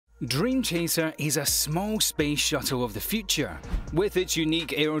Dream Chaser is a small space shuttle of the future. With its unique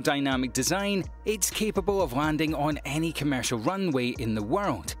aerodynamic design, it's capable of landing on any commercial runway in the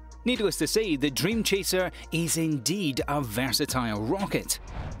world. Needless to say, the Dream Chaser is indeed a versatile rocket.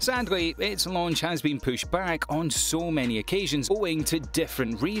 Sadly, its launch has been pushed back on so many occasions owing to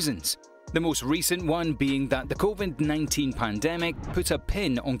different reasons. The most recent one being that the COVID-19 pandemic put a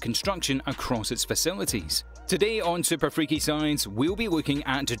pin on construction across its facilities. Today on Super Freaky Science, we'll be looking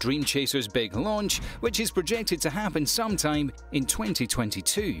at Dream Chaser's big launch, which is projected to happen sometime in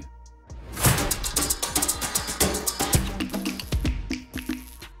 2022.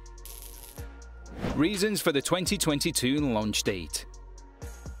 Reasons for the 2022 launch date.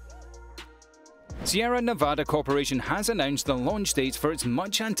 Sierra Nevada Corporation has announced the launch date for its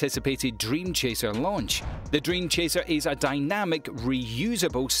much-anticipated Dream Chaser launch. The Dream Chaser is a dynamic,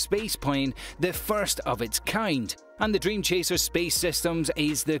 reusable spaceplane, the first of its kind, and the Dream Chaser Space Systems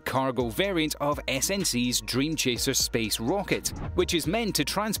is the cargo variant of SNC's Dream Chaser space rocket, which is meant to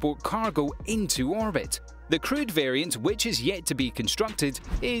transport cargo into orbit. The crewed variant, which is yet to be constructed,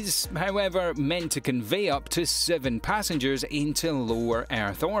 is, however, meant to convey up to 7 passengers into lower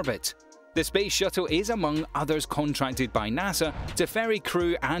Earth orbit. The Space Shuttle is among others contracted by NASA to ferry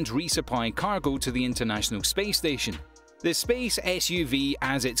crew and resupply cargo to the International Space Station. The Space SUV,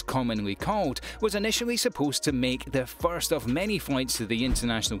 as it's commonly called, was initially supposed to make the first of many flights to the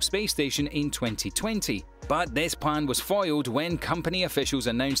International Space Station in 2020, but this plan was foiled when company officials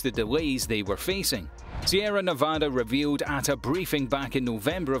announced the delays they were facing. Sierra Nevada revealed at a briefing back in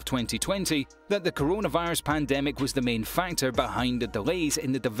November of 2020 that the coronavirus pandemic was the main factor behind the delays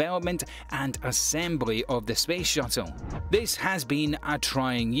in the development and assembly of the space shuttle. This has been a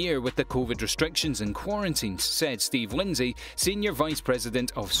trying year with the COVID restrictions and quarantines, said Steve Lindsay, Senior Vice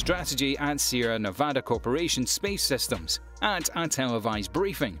President of Strategy at Sierra Nevada Corporation Space Systems, at a televised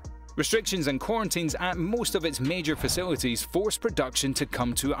briefing. Restrictions and quarantines at most of its major facilities forced production to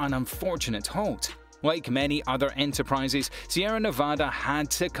come to an unfortunate halt. Like many other enterprises, Sierra Nevada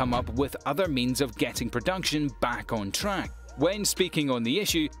had to come up with other means of getting production back on track. When speaking on the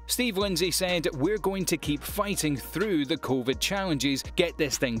issue, Steve Lindsay said, "We're going to keep fighting through the COVID challenges, get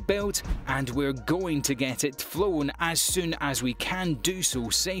this thing built, and we're going to get it flown as soon as we can do so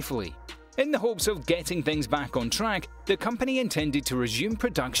safely." In the hopes of getting things back on track, the company intended to resume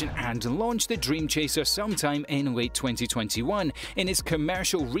production and launch the Dream Chaser sometime in late 2021 in its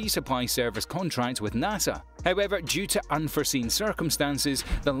commercial resupply service contract with NASA. However, due to unforeseen circumstances,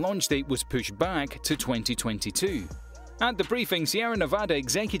 the launch date was pushed back to 2022. At the briefing, Sierra Nevada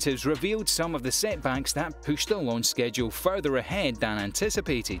executives revealed some of the setbacks that pushed the launch schedule further ahead than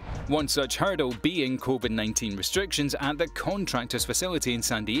anticipated. One such hurdle being COVID-19 restrictions at the contractor's facility in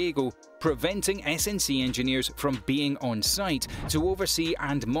San Diego, preventing SNC engineers from being on site to oversee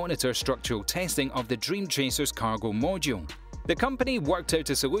and monitor structural testing of the Dream Chaser's cargo module. The company worked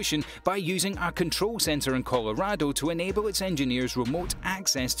out a solution by using a control center in Colorado to enable its engineers remote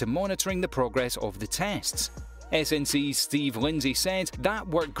access to monitoring the progress of the tests. SNC's Steve Lindsay said that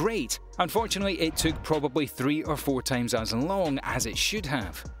worked great. Unfortunately, it took probably 3 or 4 times as long as it should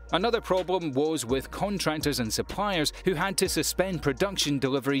have. Another problem was with contractors and suppliers who had to suspend production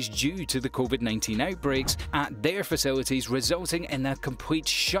deliveries due to the COVID-19 outbreaks at their facilities, resulting in a complete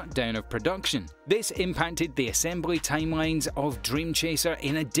shutdown of production. This impacted the assembly timelines of Dream Chaser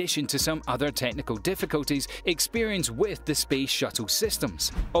in addition to some other technical difficulties experienced with the Space Shuttle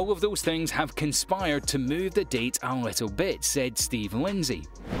systems. All of those things have conspired to move the date a little bit, said Steve Lindsay.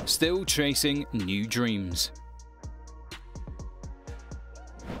 Still chasing new dreams.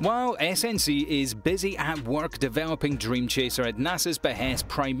 While SNC is busy at work developing Dream Chaser at NASA's behest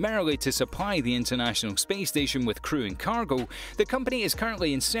primarily to supply the International Space Station with crew and cargo, the company is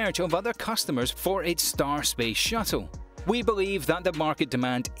currently in search of other customers for its Star Space Shuttle. "We believe that the market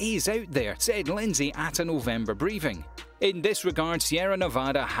demand is out there," said Lindsay at a November briefing. In this regard, Sierra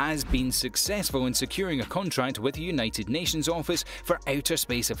Nevada has been successful in securing a contract with the United Nations Office for Outer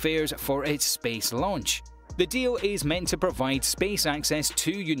Space Affairs for its space launch. The deal is meant to provide space access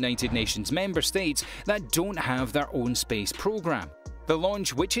to United Nations member states that don't have their own space program. The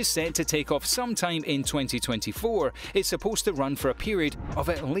launch, which is set to take off sometime in 2024, is supposed to run for a period of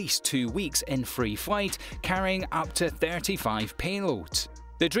at least 2 weeks in free flight, carrying up to 35 payloads.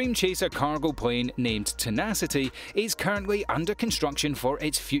 The Dream Chaser cargo plane, named Tenacity, is currently under construction for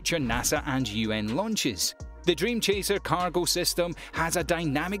its future NASA and UN launches. The Dream Chaser cargo system has a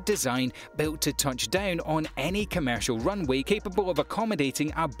dynamic design built to touch down on any commercial runway capable of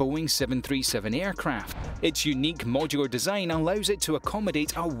accommodating a Boeing 737 aircraft. Its unique modular design allows it to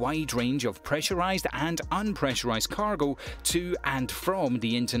accommodate a wide range of pressurized and unpressurized cargo to and from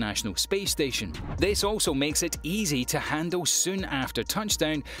the International Space Station. This also makes it easy to handle soon after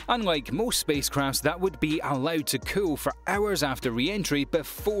touchdown, unlike most spacecrafts that would be allowed to cool for hours after re-entry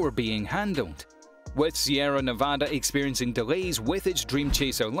before being handled. With Sierra Nevada experiencing delays with its Dream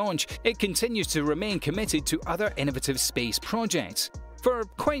Chaser launch, it continues to remain committed to other innovative space projects. For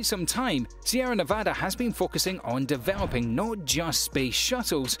quite some time, Sierra Nevada has been focusing on developing not just space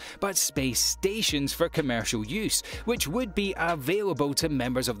shuttles, but space stations for commercial use, which would be available to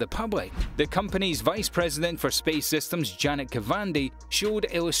members of the public. The company's Vice President for Space Systems, Janet Kavandi, showed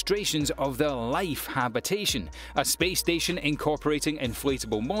illustrations of the Life Habitation, a space station incorporating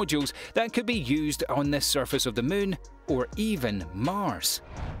inflatable modules that could be used on the surface of the Moon or even Mars.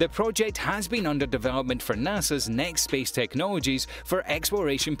 The project has been under development for NASA's Next Space Technologies for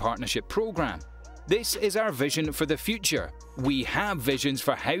Exploration Partnership Program. This is our vision for the future. We have visions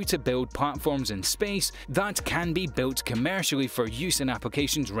for how to build platforms in space that can be built commercially for use in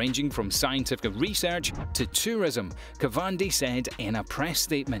applications ranging from scientific research to tourism, Kavandi said in a press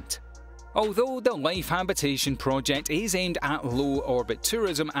statement. Although the Life Habitation project is aimed at low-orbit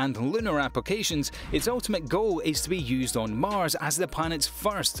tourism and lunar applications, its ultimate goal is to be used on Mars as the planet's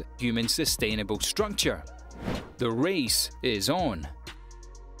first human sustainable structure. The race is on.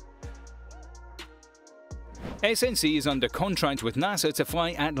 SNC is under contract with NASA to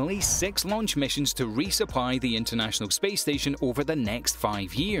fly at least 6 launch missions to resupply the International Space Station over the next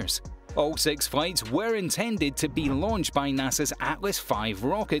 5 years. All 6 flights were intended to be launched by NASA's Atlas V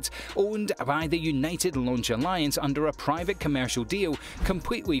rocket, owned by the United Launch Alliance under a private commercial deal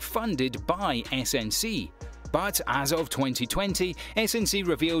completely funded by SNC. But as of 2020, SNC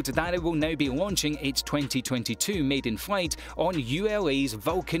revealed that it will now be launching its 2022 maiden flight on ULA's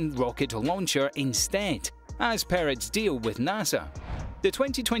Vulcan rocket launcher instead, as per its deal with NASA. The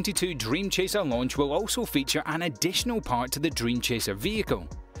 2022 Dream Chaser launch will also feature an additional part to the Dream Chaser vehicle.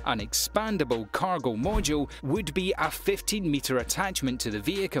 An expandable cargo module would be a 15-meter attachment to the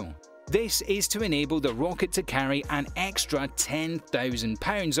vehicle. This is to enable the rocket to carry an extra 10,000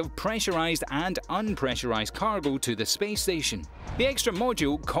 pounds of pressurized and unpressurized cargo to the space station. The extra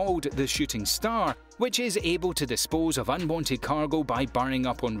module, called the Shooting Star, which is able to dispose of unwanted cargo by burning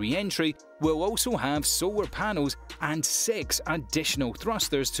up on re-entry, will also have solar panels and 6 additional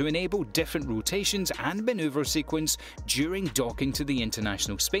thrusters to enable different rotations and maneuver sequence during docking to the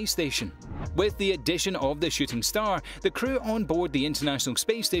International Space Station. With the addition of the Shooting Star, the crew on board the International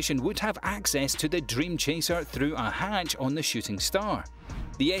Space Station would have access to the Dream Chaser through a hatch on the Shooting Star.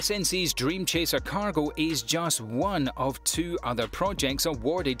 The SNC's Dream Chaser cargo is just one of 2 other projects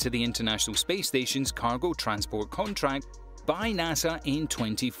awarded to the International Space Station's cargo transport contract by NASA in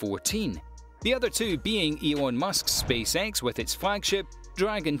 2014. The other 2 being Elon Musk's SpaceX with its flagship,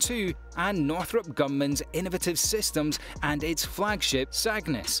 Dragon 2, and Northrop Grumman's Innovative Systems and its flagship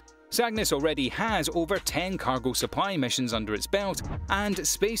Cygnus. Cygnus already has over 10 cargo supply missions under its belt, and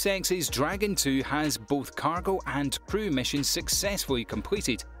SpaceX's Dragon 2 has both cargo and crew missions successfully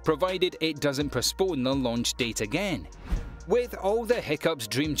completed, provided it doesn't postpone the launch date again. With all the hiccups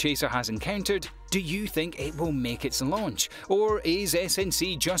Dream Chaser has encountered, do you think it will make its launch, or is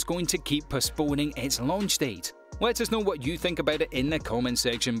SNC just going to keep postponing its launch date? Let us know what you think about it in the comment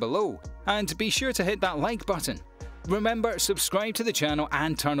section below, and be sure to hit that like button. Remember, subscribe to the channel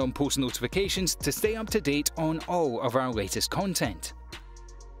and turn on post notifications to stay up to date on all of our latest content.